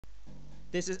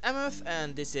This is MF,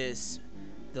 and this is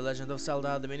The Legend of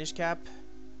Zelda The Minish Cap,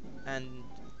 and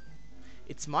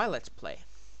it's my Let's Play.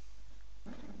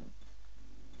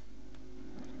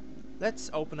 Let's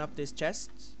open up this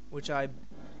chest, which I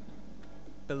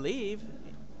believe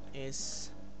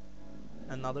is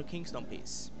another Kingstone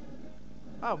piece.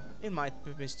 Oh, it might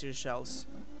be mystery shells,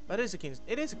 but it is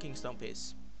a Kingstone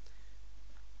piece.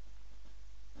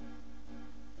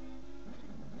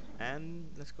 And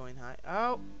let's go in high.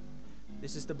 Oh,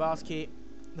 this is the boss key.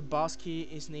 The boss key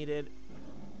is needed.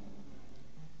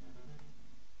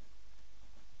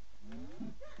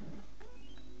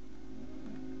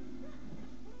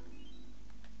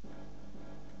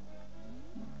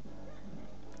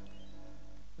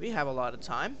 We have a lot of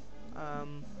time,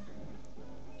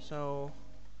 so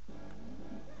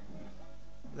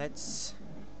let's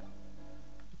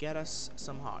get us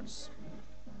some hearts.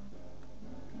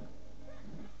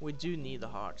 We do need the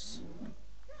hearts.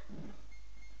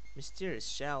 Mysterious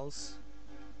shells.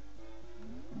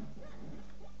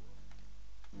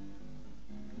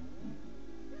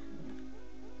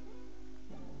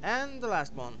 And the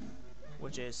last one,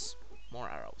 which is more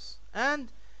arrows.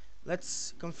 And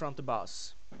let's confront the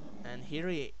boss. And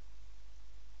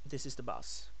this is the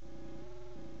boss.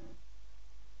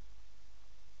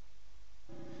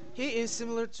 He is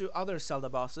similar to other Zelda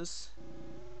bosses.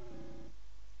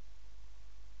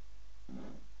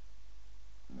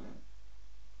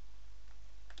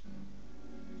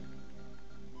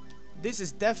 This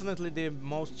is definitely the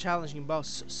most challenging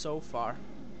boss so far.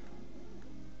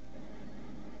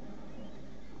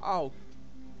 Oh,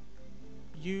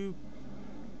 you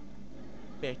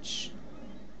bitch.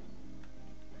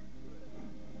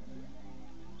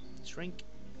 Shrink.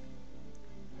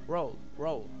 Roll,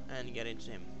 and get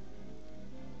into him.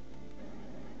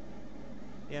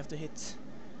 You have to hit.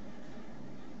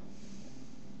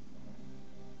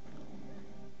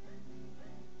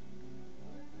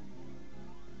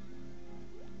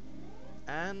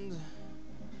 And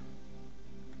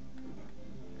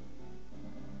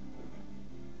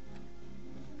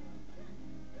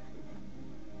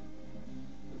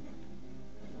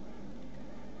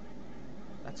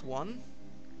that's one.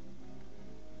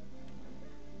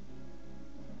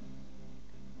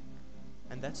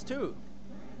 And that's two.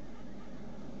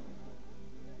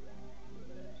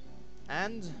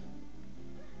 And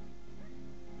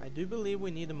I do believe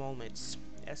we need the mole mates.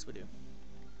 Yes, we do.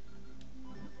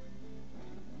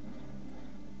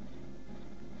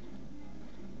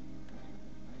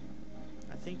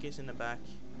 I think he's in the back.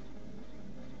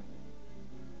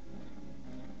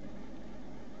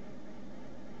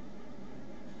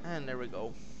 And there we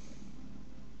go.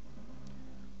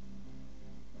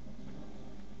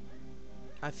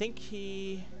 I think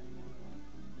he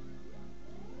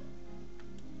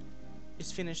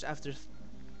is finished after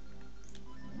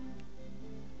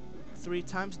 3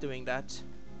 times doing that.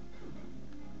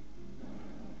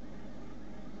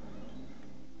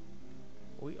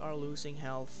 We are losing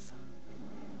health,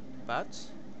 but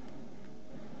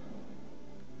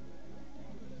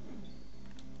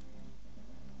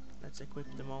let's equip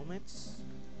the moments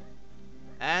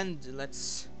and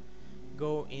let's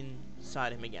go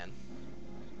inside him again.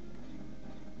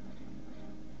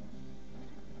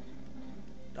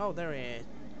 Oh, there he is.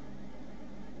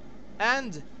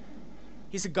 And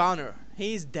he's a goner.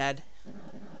 He's dead.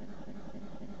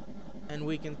 And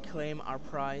we can claim our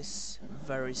prize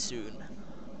very soon.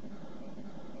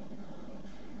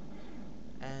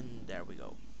 And there we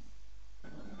go.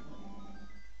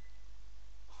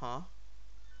 Huh?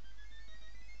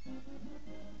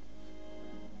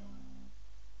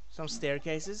 Some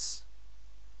staircases.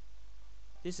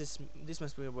 This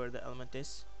must be where the element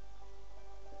is.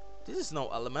 This is no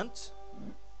element.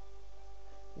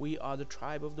 We are the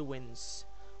tribe of the winds.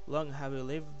 Long have we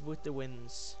lived with the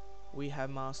winds. We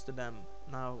have mastered them.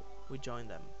 Now we join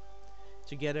them.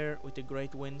 Together with the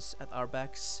great winds at our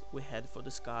backs, we head for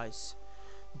the skies.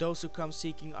 Those who come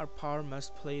seeking our power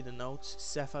must play the notes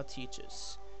Zephyr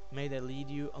teaches. May they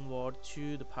lead you onward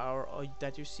to the power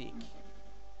that you seek.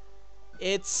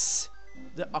 It's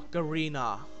the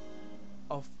Ocarina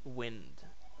of Wind.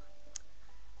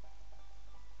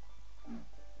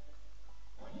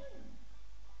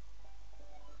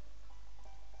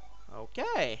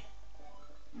 Okay.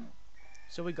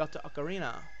 So we got the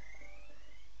Ocarina.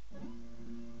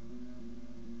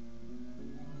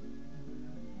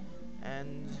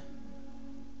 And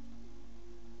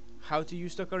how to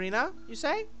use the Ocarina, you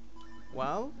say?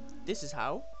 Well, this is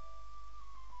how.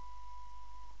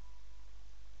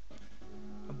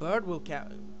 A bird will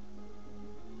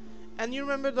and you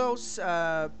remember those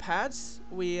pads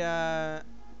we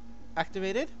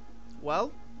activated?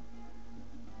 Well,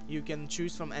 You can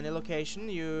choose from any location.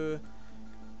 You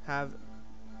have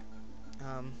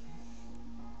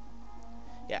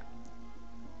yeah,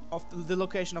 of the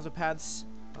location of the paths.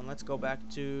 And let's go back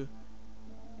to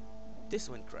this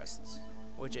wind crest,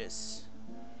 which is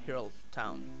Hyrule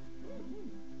Town.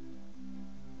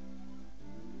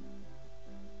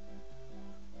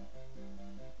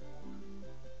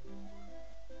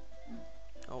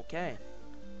 Okay.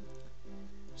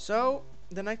 So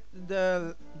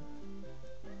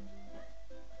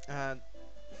uh,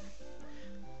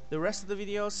 the rest of the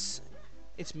videos,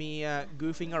 it's me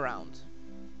goofing around.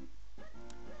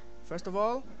 First of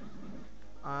all,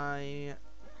 I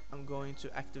am going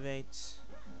to activate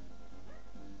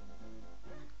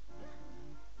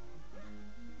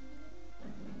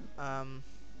a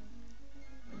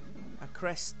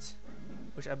crest,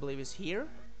 which I believe is here.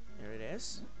 Here it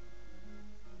is.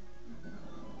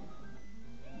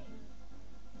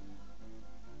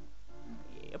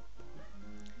 Yep.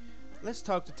 Let's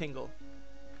talk to Tingle.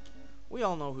 We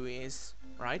all know who he is,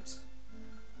 right?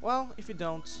 Well, if you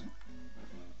don't,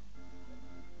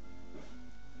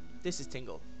 this is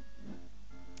Tingle.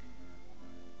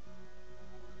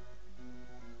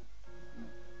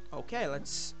 Okay,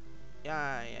 let's...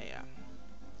 Yeah.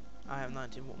 I have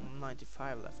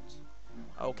 95 left.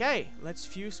 Okay, let's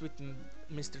fuse with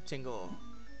Mr. Tingle.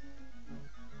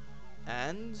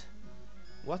 And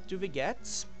what do we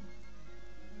get?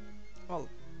 Well,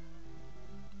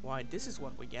 why, this is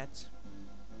what we get.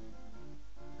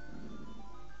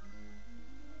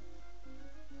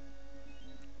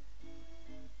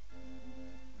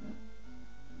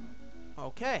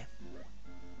 Okay.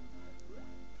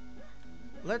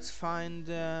 Let's find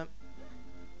the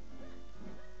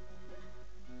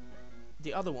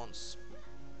other ones.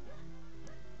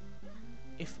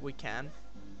 If we can.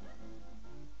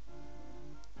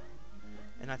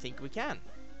 And I think we can.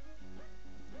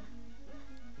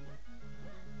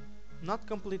 Not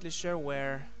completely sure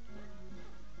where.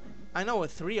 I know where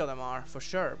 3 of them are for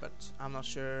sure, but I'm not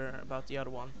sure about the other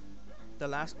one. The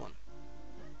last one.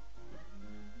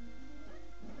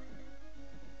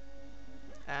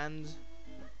 And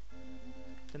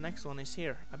the next one is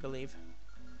here, I believe.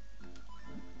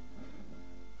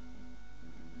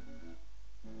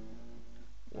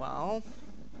 Well,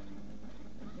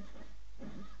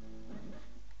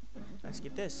 let's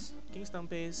get this. Kingstone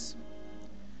piece.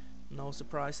 No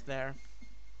surprise there.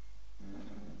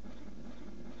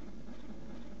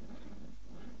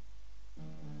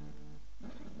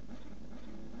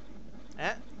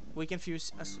 Eh, we can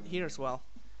fuse here as well.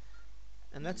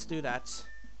 And let's do that.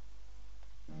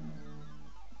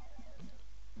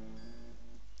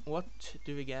 What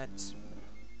do we get?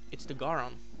 It's the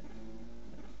Garon.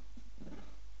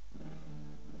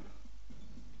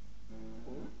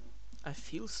 I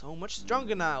feel so much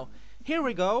stronger now. Here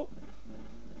we go.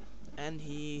 And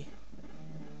he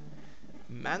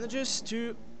manages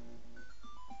to,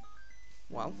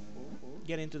 well,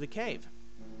 get into the cave.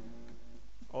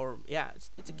 Or, yeah,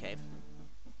 it's a cave.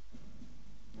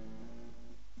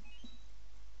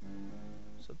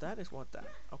 So that is what that...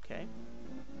 Okay.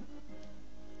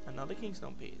 Another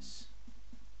Kingstone piece.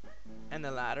 And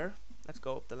a ladder. Let's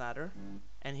go up the ladder.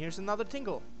 And here's another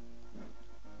Tingle.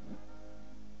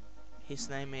 His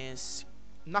name is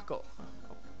Knuckle.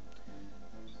 Oh.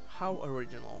 How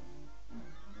original.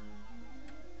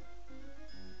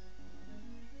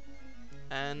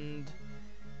 And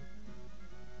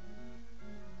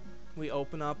we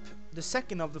open up the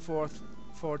second of the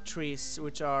four trees,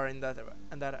 which are in that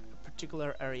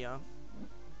particular area.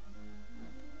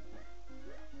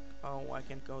 Oh, I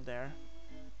can't go there.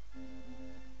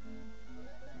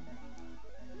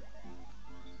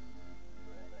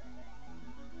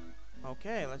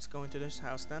 Okay, let's go into this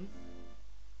house then.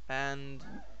 And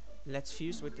let's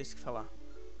fuse with this fella.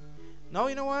 No,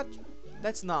 you know what?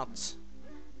 Let's not.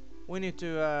 We need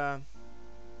to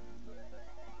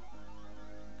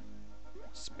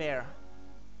spare.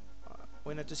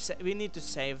 We need to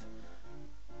save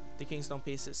the Kingstone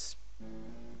pieces.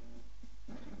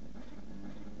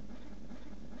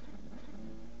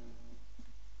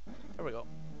 There we go.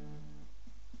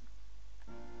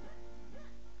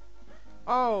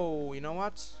 Oh, you know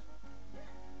what?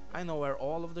 I know where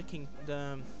all of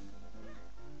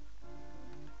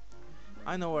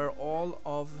I know where all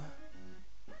of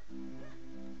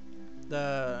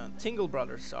the Tingle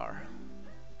brothers are.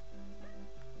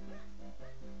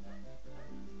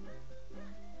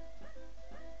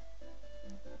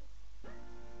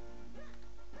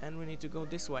 And we need to go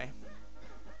this way.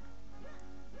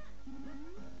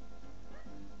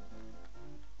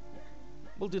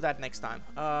 We'll do that next time.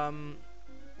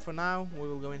 for now, we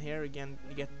will go in here again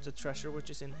to get the treasure, which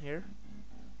is in here.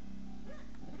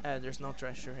 There's no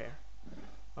treasure here.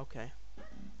 Okay.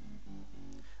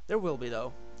 There will be,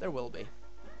 though. There will be.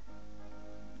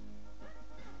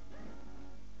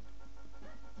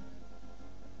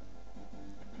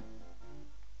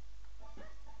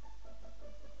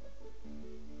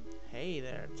 Hey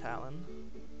there, Talon.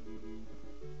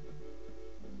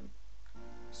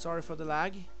 Sorry for the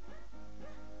lag.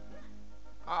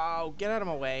 Oh, get out of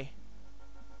my way.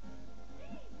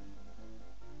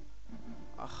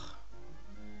 Ugh.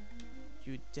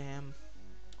 You damn.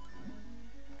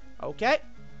 Okay.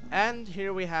 And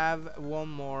here we have one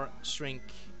more shrink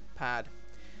pad.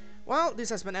 Well, this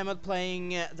has been Emmett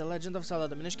playing The Legend of Zelda: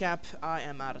 The Minish Cap. I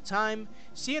am out of time.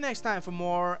 See you next time for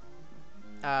more...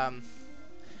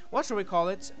 what should we call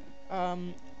it?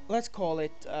 Let's call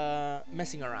it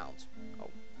messing around. Oh.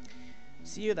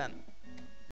 See you then.